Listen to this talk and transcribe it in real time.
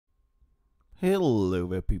Hello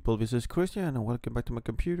there people, this is Christian and welcome back to my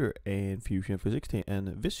computer and Fusion 360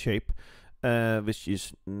 and this shape, which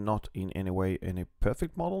is not in any way any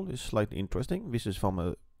perfect model, is slightly interesting. This is from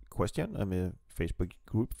a question, I'm a Facebook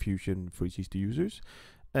group, Fusion 360 users.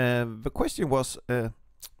 The question was, I'd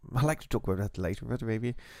like to talk about that later, but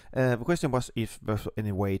maybe. The question was if there's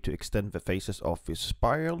any way to extend the faces of this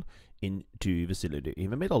spiral into the cylinder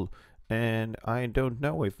in the middle, and I don't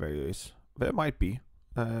know if there is. There might be.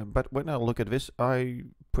 But when I look at this, I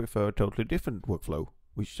prefer a totally different workflow,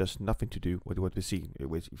 which has nothing to do with what we see.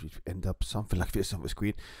 If you end up something like this on the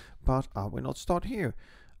screen, but I will not start here.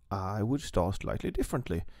 I would start slightly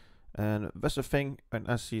differently, and that's the thing. And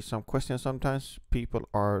I see some questions sometimes. People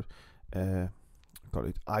are call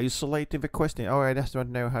it isolating the question. Oh, I just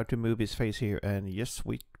don't know how to move his face here. And yes,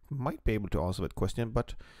 we might be able to answer that question,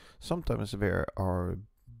 but sometimes there are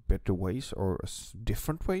better ways or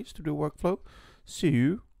different ways to do workflow. So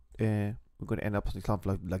we're going to end up with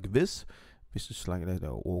something like this. This is like an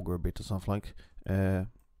auger bit or something like.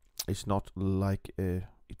 It's not like it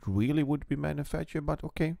really would be manufactured, but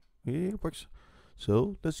okay, it works.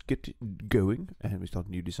 So let's get going and we start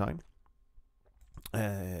new design.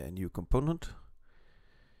 New component.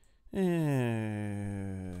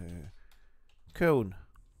 Cone.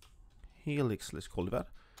 Helix, let's call it that.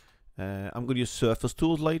 I'm going to use surface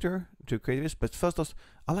tools later to create this, but first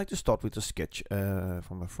I like to start with a sketch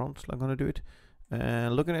from the front. So I'm going to do it.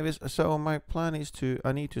 And looking at this, so my plan is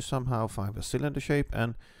I need to somehow find a cylinder shape,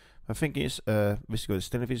 and my thinking is this is going to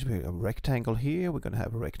stand with a rectangle here. We're going to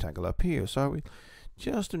have a rectangle up here. So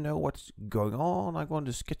just to know what's going on, I'm going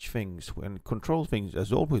to sketch things and control things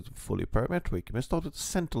as always fully parametric. Let's start with the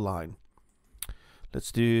center line.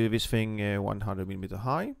 Let's do this thing 100 millimeter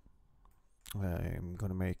high. I'm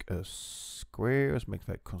gonna make a square. Let's make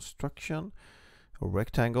that construction, a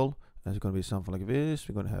rectangle. It's gonna be something like this.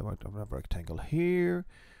 We're gonna have a rectangle here.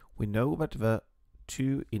 We know that the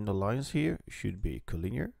two inner lines here should be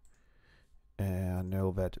collinear. And I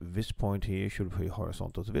know that this point here should be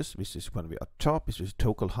horizontal to this. This is going to be at top. This is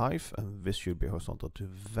total height, and this should be horizontal to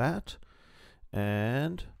that.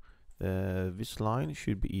 And this line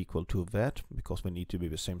should be equal to that because we need to be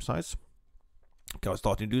the same size. Okay, I'm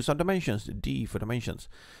starting to do some dimensions. D for dimensions.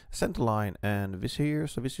 Center line and this here.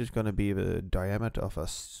 So this is going to be the diameter of a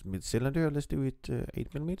mid cylinder. Let's do it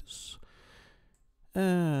 8 millimeters.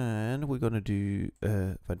 And we're going to do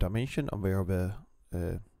the dimension of where the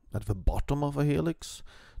at the bottom of a helix.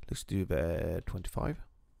 Let's do the 25.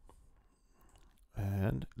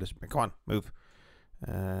 And let's come on, move.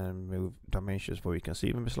 And move dimensions where we can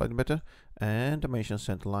see them slightly better. And dimension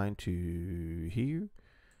center line to here.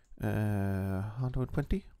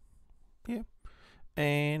 120, yeah,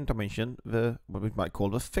 and dimension what we might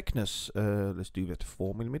call the thickness. Let's do that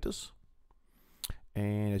 4 millimeters.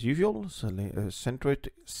 And as usual,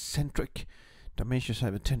 centric dimensions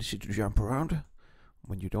have a tendency to jump around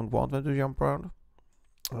when you don't want them to jump around,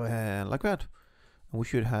 and like that. And we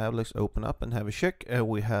should have. Let's open up and have a check.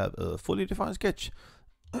 We have a fully defined sketch.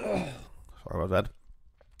 Sorry about that.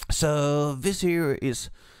 So this here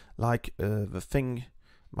is like the thing.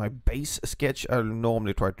 My base sketch. I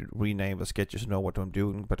normally try to rename the sketches, know what I'm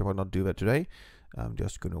doing, but I will not do that today. I'm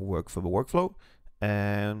just going to work for the workflow,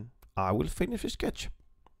 and I will finish the sketch.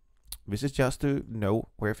 This is just to know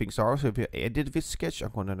where things are. So if you edit this sketch,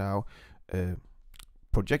 I'm going to now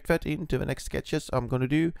project that into the next sketches I'm going to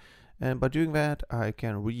do, and by doing that, I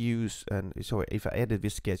can reuse. And so if I edit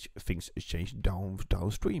this sketch, things change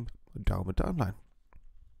downstream, down the timeline.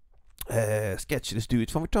 Sketch. Let's do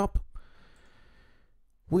it from the top.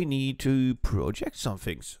 We need to project some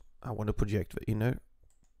things. I want to project the inner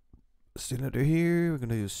cylinder here. We're going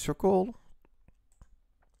to use circle.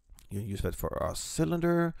 You can use that for our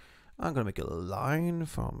cylinder. I'm going to make a line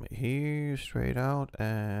from here straight out,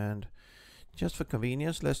 and just for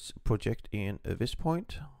convenience, let's project in this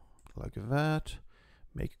point like that.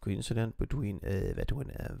 Make a coincidence between that one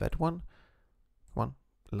and that one.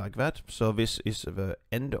 Like that. So this is the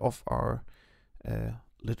end of our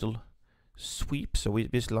little sweep. So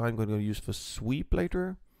this line we're going to use for sweep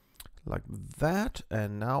later, like that.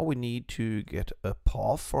 And now we need to get a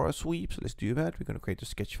path for a sweep. So let's do that. We're going to create a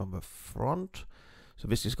sketch from the front. So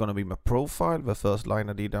this is going to be my profile, the first line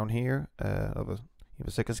I did down here in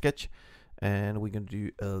the second sketch. And we're going to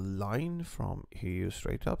do a line from here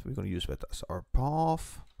straight up. We're going to use that as our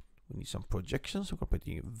path. We need some projections. We're going to put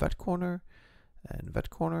in that corner and that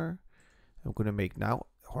corner. And we're going to make now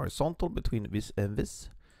horizontal between this and this.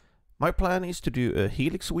 My plan is to do a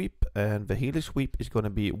helix sweep, and the helix sweep is going to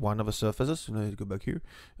be one of the surfaces. So let's go back here.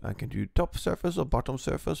 I can do top surface or bottom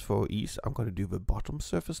surface for ease. I'm going to do the bottom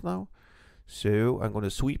surface now. So I'm going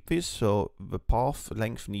to sweep this, so the path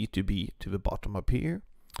length need to be to the bottom up here.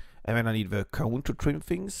 And then I need the cone to trim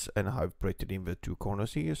things, and I've braided in the two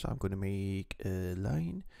corners here, so I'm going to make a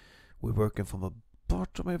line. We're working from the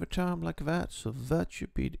bottom every time like that, so that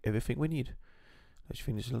should be everything we need. Let's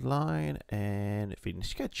finish the line and finish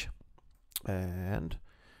sketch. And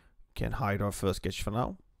can hide our first sketch for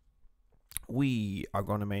now. We are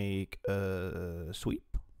going to make a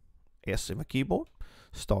sweep, S in the keyboard.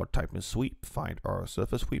 Start typing sweep, find our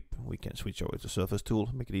surface sweep. We can switch over to surface tool,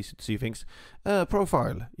 make it easy to see things.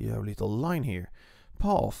 Profile, you have a little line here.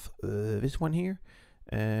 Path, this one here.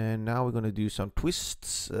 And now we're going to do some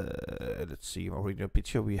twists. Let's see, original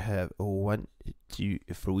picture, we have 1, 2,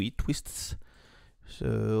 3 twists.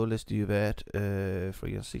 So let's do that,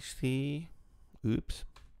 360, oops,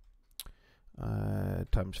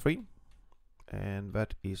 times 3. And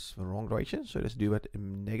that is the wrong direction, so let's do that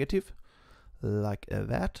in negative. Like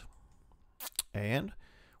that, and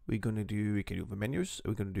we can do the menus.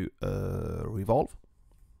 We're gonna do revolve.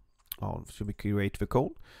 So we create the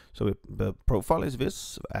cone. So the profile is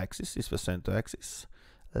this, the axis is the center axis,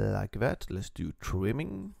 like that. Let's do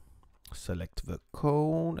trimming. Select the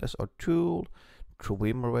cone as our tool.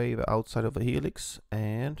 Trim away the outside of the helix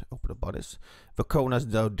and open the bodies. The cone has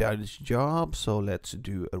now done its job, so let's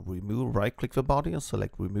do a remove. Right click the body and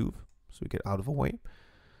select remove, so we get out of the way.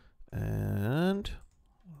 And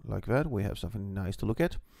like that, we have something nice to look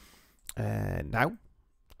at. And now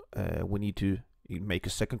we need to make a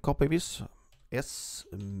second copy of this. S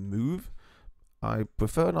move. I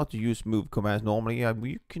prefer not to use move commands normally.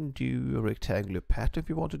 You can do a rectangular pattern if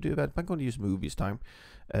you want to do that, but I'm going to use move this time.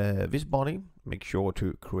 This body, make sure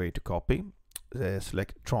to create a copy.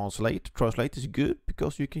 Select translate. Translate is good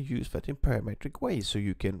because you can use that in parametric ways, so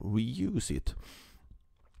you can reuse it.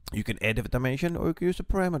 You can edit the dimension, or you can use a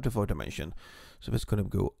parameter for dimension. So that's going to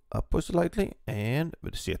go upwards slightly, and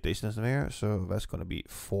with the set distance there, so that's going to be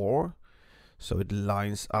 4. So it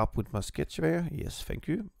lines up with my sketch there. Yes, thank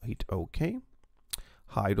you. Hit OK.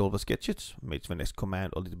 Hide all the sketches. Makes the next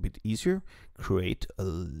command a little bit easier. Create a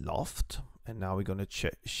loft, and now we're going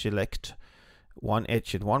to select one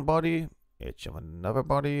edge at one body, edge of another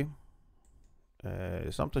body.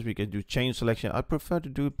 Sometimes we can do chain selection. I prefer to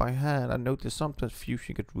do it by hand. I notice sometimes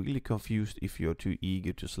Fusion get really confused if you're too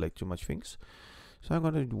eager to select too much things. So I'm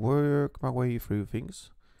going to work my way through things,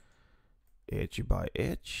 edge by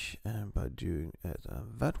edge, and by doing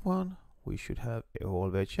that one, we should have all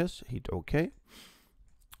the edges. Hit OK,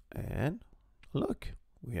 and look,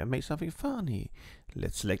 we have made something funny.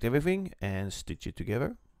 Let's select everything and stitch it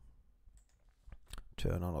together.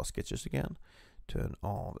 Turn on our sketches again. Turn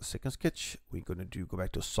on the second sketch. We're going to go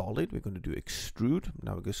back to solid. We're going to do extrude.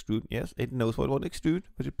 Now we go extrude. Yes, it knows what extrude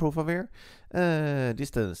with the profile there.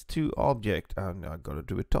 Distance to object. I'm going to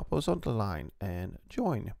do a top horizontal line and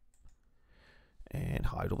join. And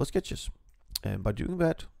hide all the sketches. And by doing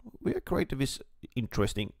that, we are creating this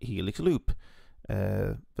interesting helix loop.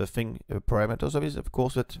 The parameters of it, of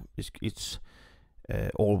course, that it's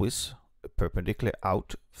always perpendicular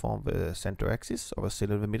out from the center axis of a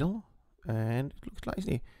cylinder in the middle. And it looks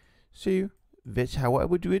nicely. So that's how I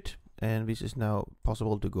would do it, and this is now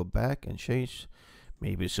possible to go back and change.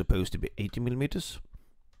 Maybe it's supposed to be 80 millimeters.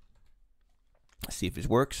 See if this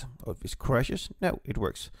works or if this crashes. No, it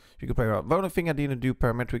works. You can play around. The only thing I didn't do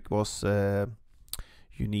parametric was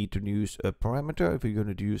you need to use a parameter. If you're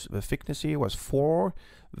going to use the thickness here was 4.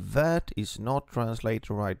 That is not translated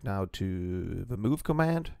right now to the move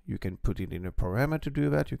command. You can put it in a parameter to do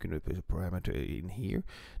that. You can put a parameter in here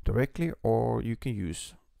directly, or you can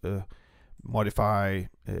use modify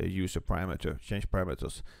user parameter, change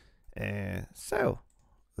parameters. So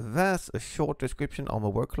that's a short description on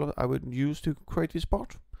the workflow I would use to create this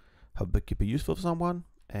part. Hope it could be useful for someone,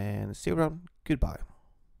 and see you around. Goodbye.